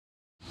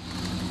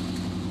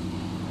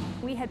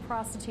we had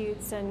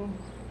prostitutes and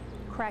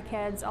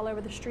crackheads all over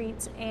the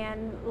streets,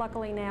 and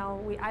luckily now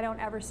I don't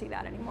ever see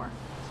that anymore.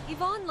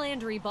 Yvonne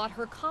Landry bought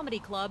her comedy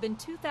club in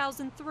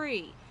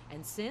 2003,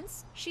 and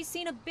since, she's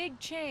seen a big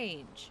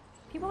change.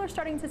 People are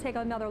starting to take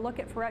another look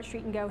at Ferret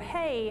Street and go,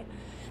 hey,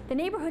 the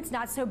neighborhood's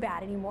not so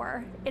bad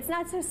anymore. It's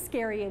not so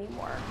scary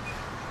anymore.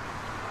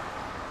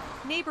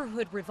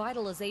 Neighborhood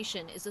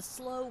revitalization is a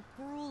slow,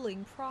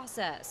 grueling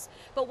process.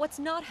 But what's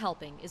not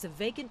helping is a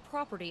vacant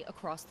property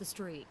across the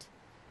street.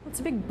 It's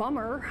a big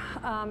bummer.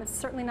 It's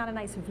certainly not a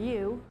nice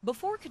view.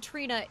 Before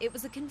Katrina, it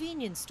was a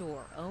convenience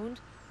store owned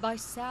by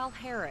Sal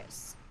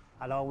Harris.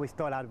 I'd always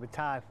thought I'd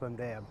retire from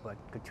there, but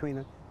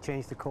Katrina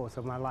changed the course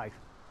of my life.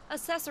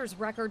 Assessors'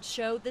 records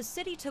show the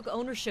city took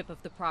ownership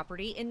of the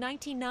property in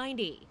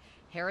 1990.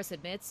 Harris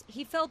admits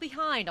he fell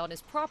behind on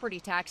his property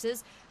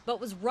taxes, but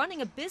was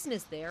running a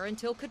business there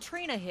until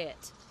Katrina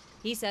hit.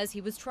 He says he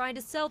was trying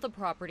to sell the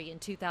property in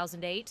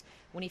 2008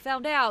 when he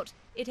found out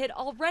it had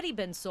already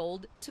been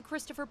sold to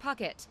Christopher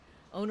Puckett,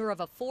 owner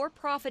of a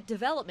for-profit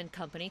development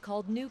company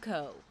called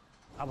Newco.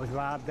 I was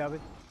robbed of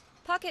it.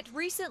 Puckett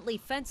recently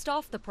fenced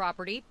off the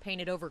property,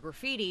 painted over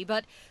graffiti,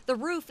 but the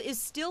roof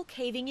is still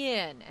caving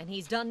in, and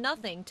he's done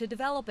nothing to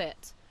develop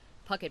it.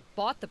 Puckett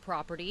bought the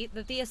property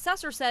that the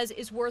assessor says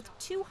is worth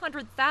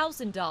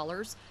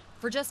 $200,000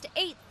 for just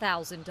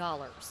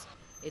 $8,000.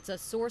 It's a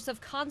source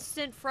of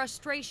constant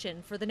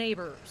frustration for the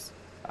neighbors.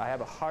 I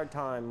have a hard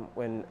time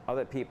when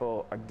other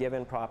people are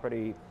given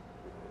property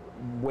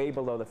way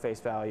below the face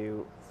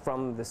value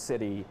from the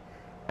city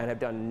and have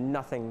done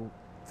nothing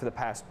for the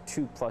past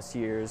 2+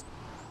 years.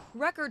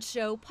 Records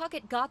show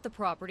Puckett got the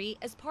property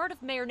as part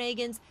of Mayor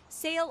Nagin's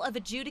Sale of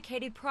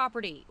Adjudicated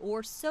Property,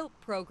 or SOAP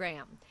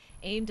program,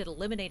 aimed at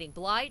eliminating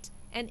blight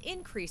and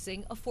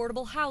increasing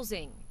affordable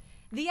housing.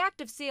 The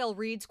act of sale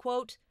reads,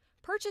 quote,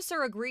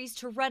 "Purchaser agrees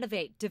to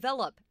renovate,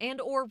 develop,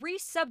 and/or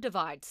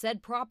re-subdivide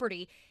said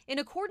property in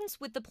accordance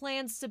with the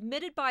plans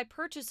submitted by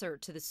purchaser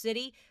to the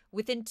city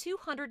within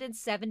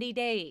 270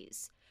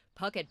 days.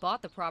 Puckett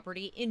bought the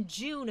property in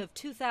June of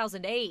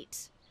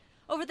 2008.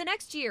 Over the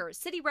next year,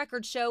 city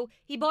records show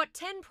he bought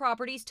 10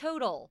 properties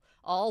total,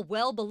 all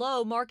well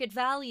below market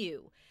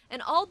value.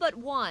 And all but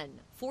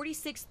one,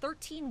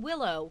 4613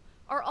 Willow,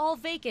 are all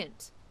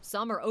vacant.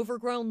 Some are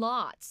overgrown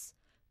lots.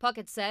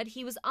 Puckett said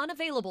he was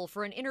unavailable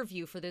for an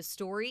interview for this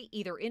story,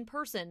 either in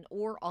person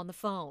or on the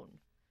phone.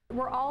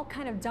 We're all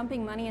kind of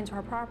dumping money into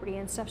our property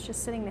and stuff's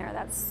just sitting there.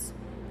 That's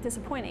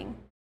disappointing.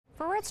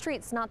 Ferret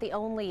Street's not the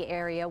only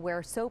area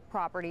where SOAP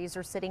properties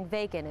are sitting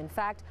vacant. In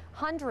fact,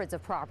 hundreds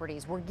of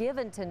properties were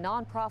given to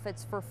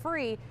nonprofits for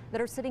free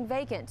that are sitting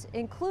vacant,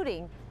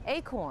 including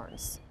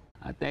Acorns.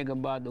 I think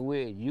about the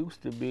way it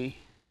used to be.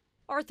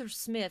 Arthur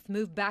Smith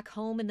moved back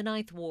home in the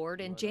 9th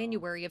Ward in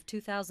January of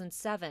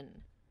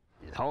 2007.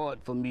 It's hard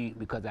for me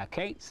because I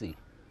can't see,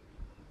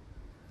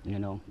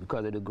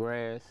 because of the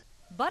grass.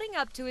 Butting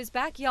up to his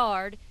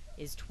backyard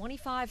is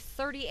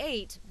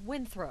 2538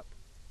 Winthrop.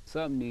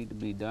 Something needs to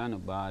be done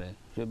about it.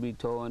 Should be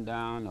torn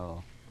down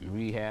or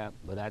rehab,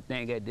 but I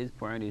think at this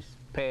point it's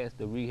past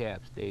the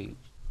rehab stage.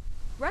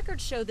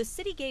 Records show the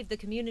city gave the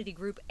community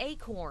group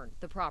Acorn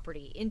the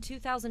property in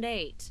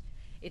 2008.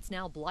 It's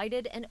now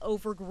blighted and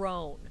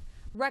overgrown.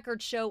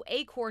 Records show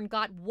Acorn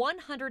got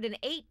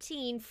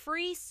 118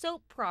 free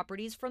SOAP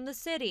properties from the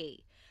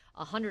city.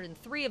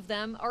 103 of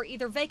them are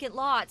either vacant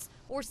lots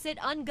or sit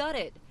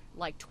ungutted,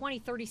 like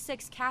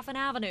 2036 Caffin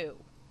Avenue,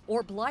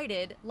 or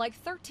blighted, like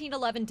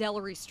 1311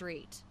 Delary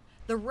Street.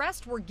 The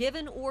rest were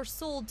given or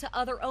sold to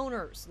other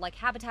owners, like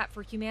Habitat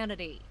for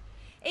Humanity.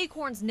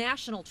 Acorn's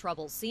national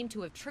troubles seem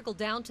to have trickled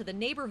down to the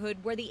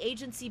neighborhood where the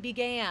agency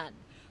began.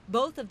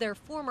 Both of their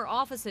former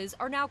offices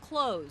are now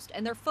closed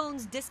and their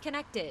phones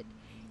disconnected.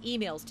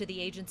 Emails to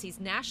the agency's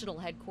national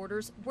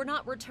headquarters were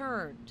not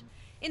returned.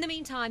 In the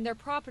meantime, their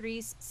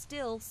properties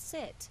still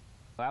sit.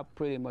 I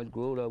pretty much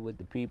grew up with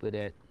the people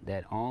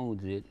that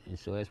owns it, and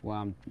so that's why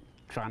I'm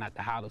trying not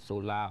to holler so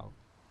loud.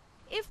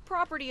 If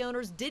property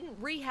owners didn't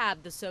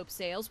rehab the SOAP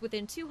sales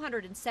within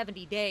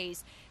 270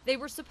 days, they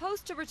were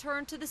supposed to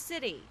return to the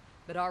city.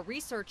 But our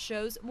research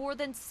shows more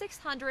than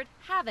 600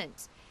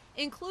 haven't,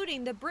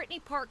 including the Brittany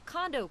Park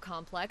condo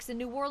complex in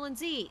New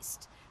Orleans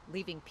East,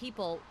 leaving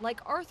people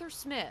like Arthur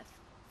Smith,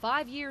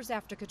 5 years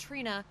after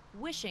Katrina,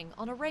 wishing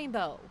on a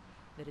rainbow,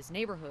 that his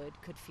neighborhood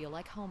could feel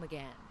like home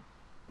again.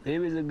 It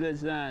was a good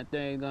sign.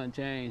 Things gonna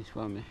change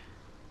for me.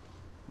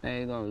 They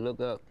ain't gonna look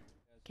up.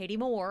 Katie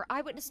Moore,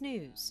 Eyewitness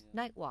News,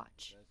 Night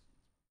Watch.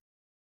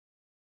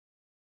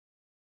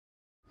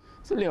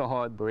 It's a little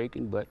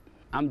heartbreaking, but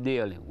I'm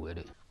dealing with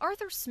it.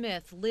 Arthur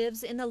Smith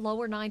lives in the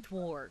lower 9th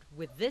Ward,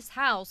 with this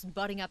house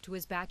butting up to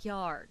his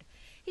backyard.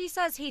 He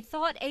says he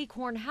thought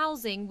Acorn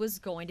Housing was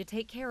going to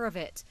take care of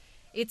it.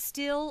 It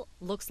still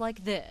looks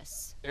like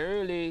this.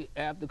 Early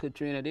after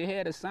Katrina, they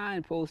had a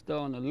signpost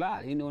on the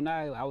lot.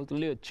 Now I was a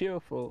little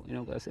cheerful,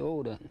 I said,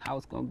 oh, the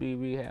house gonna be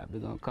rehabbed,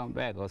 they're gonna come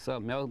back, or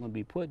something else gonna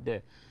be put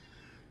there.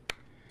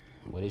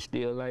 But it's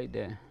still like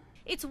that.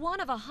 It's one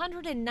of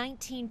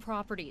 119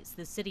 properties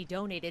the city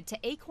donated to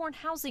Acorn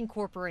Housing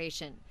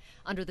Corporation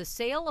under the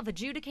Sale of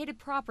Adjudicated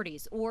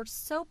Properties, or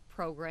SOAP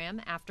program,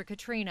 after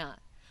Katrina.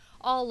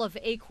 All of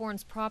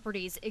Acorn's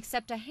properties,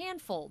 except a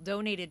handful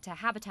donated to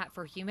Habitat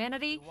for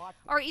Humanity,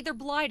 are either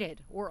blighted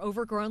or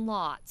overgrown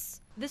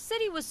lots. The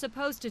city was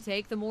supposed to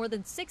take the more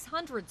than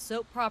 600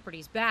 SOAP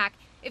properties back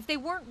if they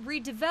weren't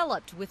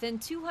redeveloped within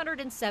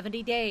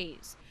 270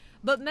 days.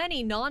 But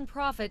many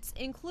nonprofits,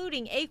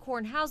 including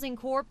Acorn Housing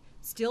Corp.,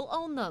 still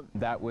own them.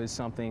 That was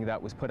something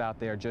that was put out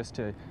there just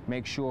to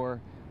make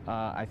sure,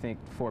 I think,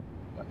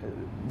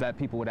 that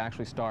people would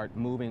actually start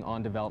moving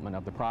on development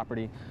of the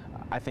property.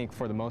 I think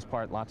for the most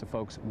part, lots of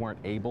folks weren't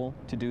able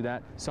to do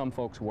that. Some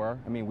folks were.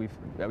 I mean,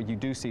 you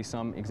do see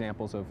some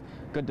examples of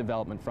good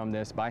development from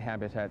this by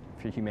Habitat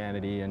for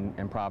Humanity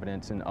and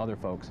Providence and other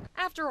folks.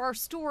 After our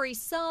story,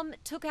 some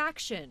took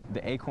action.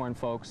 The Acorn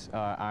folks,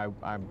 I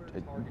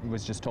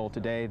was just told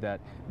today that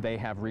they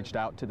have reached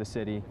out to the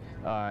city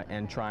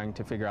and trying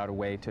to figure out a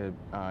way to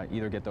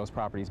either get those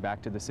properties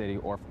back to the city,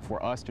 or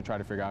for us to try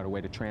to figure out a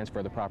way to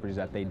transfer the properties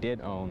that they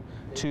did own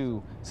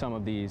to some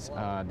of these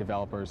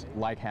developers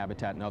like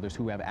Habitat and others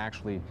who have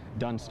actually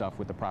done stuff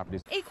with the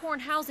properties. Acorn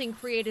Housing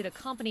created a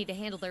company to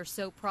handle their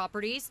SOAP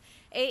properties,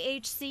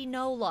 AHC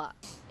NOLA.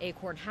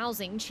 Acorn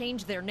Housing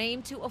changed their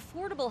name to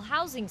Affordable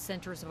Housing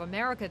Centers of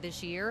America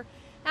this year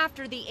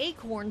after the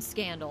Acorn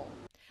scandal.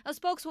 A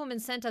spokeswoman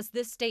sent us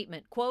this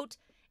statement, quote,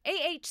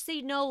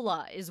 AHC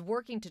NOLA is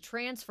working to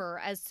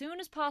transfer as soon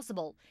as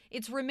possible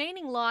its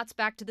remaining lots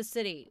back to the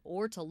city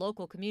or to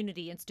local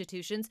community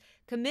institutions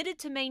committed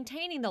to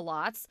maintaining the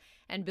lots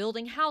and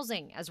building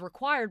housing as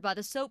required by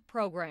the SOAP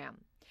program.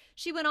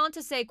 She went on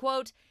to say,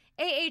 quote,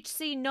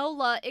 AHC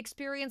NOLA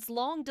experienced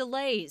long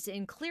delays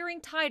in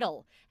clearing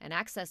title and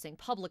accessing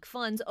public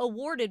funds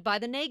awarded by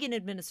the Nagin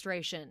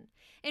administration.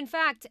 In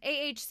fact,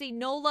 AHC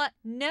NOLA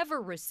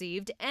never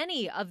received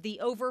any of the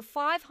over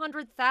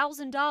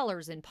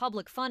 $500,000 in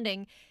public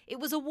funding it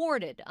was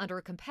awarded under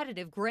a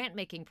competitive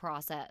grant-making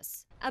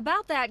process.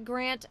 About that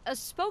grant, a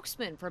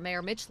spokesman for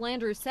Mayor Mitch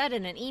Landrieu said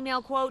in an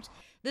email, quote,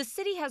 the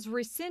city has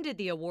rescinded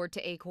the award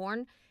to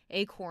Acorn.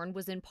 Acorn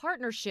was in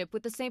partnership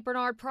with the St.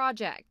 Bernard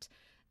Project.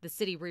 The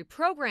city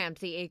reprogrammed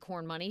the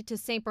Acorn money to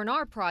St.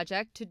 Bernard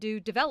Project to do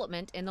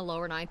development in the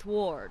lower 9th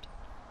Ward.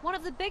 One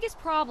of the biggest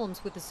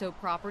problems with the SOAP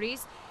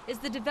properties is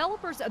the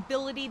developer's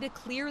ability to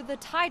clear the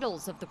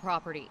titles of the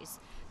properties.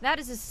 That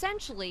is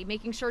essentially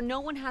making sure no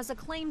one has a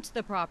claim to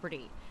the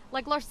property,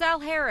 like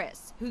Larcelle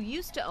Harris, who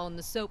used to own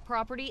the SOAP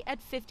property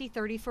at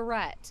 5030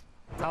 Ferret.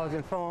 I was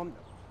informed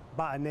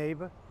by a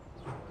neighbor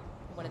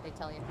What did they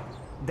tell you?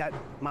 that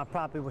my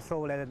property was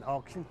sold at an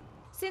auction.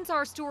 Since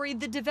our story,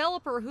 the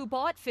developer who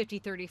bought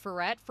 5030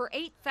 Ferret for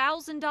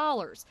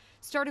 $8,000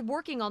 started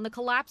working on the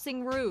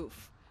collapsing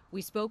roof.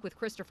 We spoke with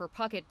Christopher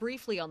Puckett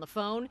briefly on the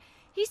phone.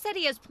 He said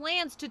he has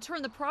plans to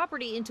turn the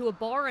property into a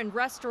bar and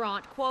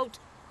restaurant, quote,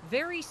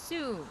 very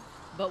soon,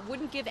 but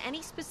wouldn't give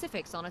any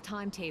specifics on a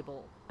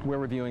timetable. We're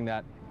reviewing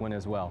that one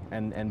as well,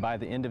 and by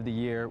the end of the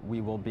year we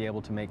will be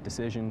able to make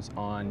decisions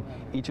on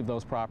each of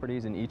those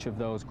properties and each of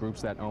those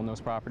groups that own those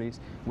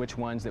properties, which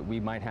ones that we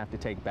might have to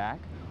take back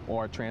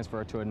or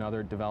transfer to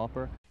another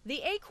developer.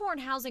 The Acorn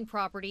housing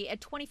property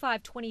at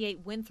 2528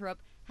 Winthrop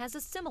has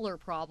a similar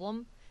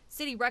problem.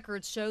 City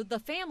records showed the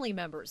family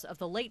members of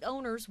the late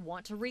owners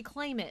want to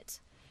reclaim it.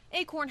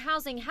 Acorn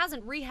Housing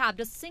hasn't rehabbed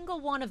a single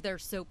one of their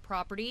SOAP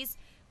properties,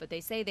 but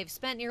they say they've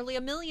spent nearly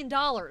 $1 million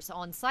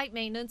on site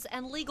maintenance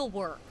and legal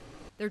work.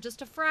 They're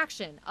just a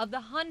fraction of the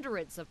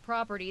hundreds of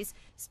properties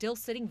still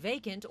sitting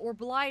vacant or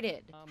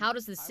blighted. How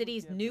does the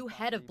city's new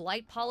head of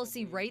blight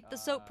policy rate the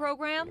SOAP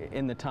program?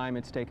 In the time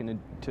it's taken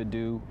to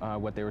do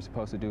what they were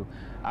supposed to do,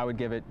 I would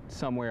give it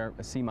somewhere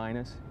a C-,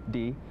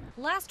 D.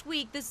 Last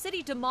week, the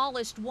city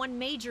demolished one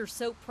major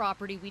SOAP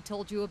property we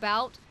told you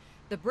about,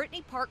 the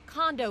Brittany Park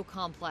condo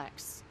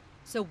complex.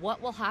 So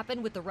what will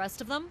happen with the rest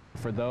of them?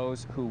 For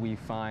those who we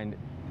find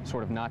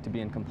sort of not to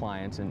be in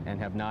compliance and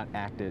have not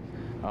acted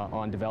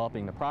on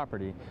developing the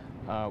property,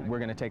 we're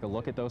going to take a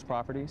look at those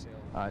properties,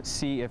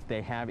 see if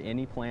they have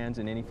any plans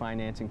and any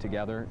financing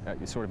together,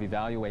 sort of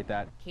evaluate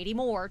that. Katie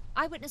Moore,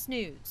 Eyewitness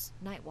News,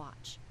 Night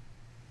Watch.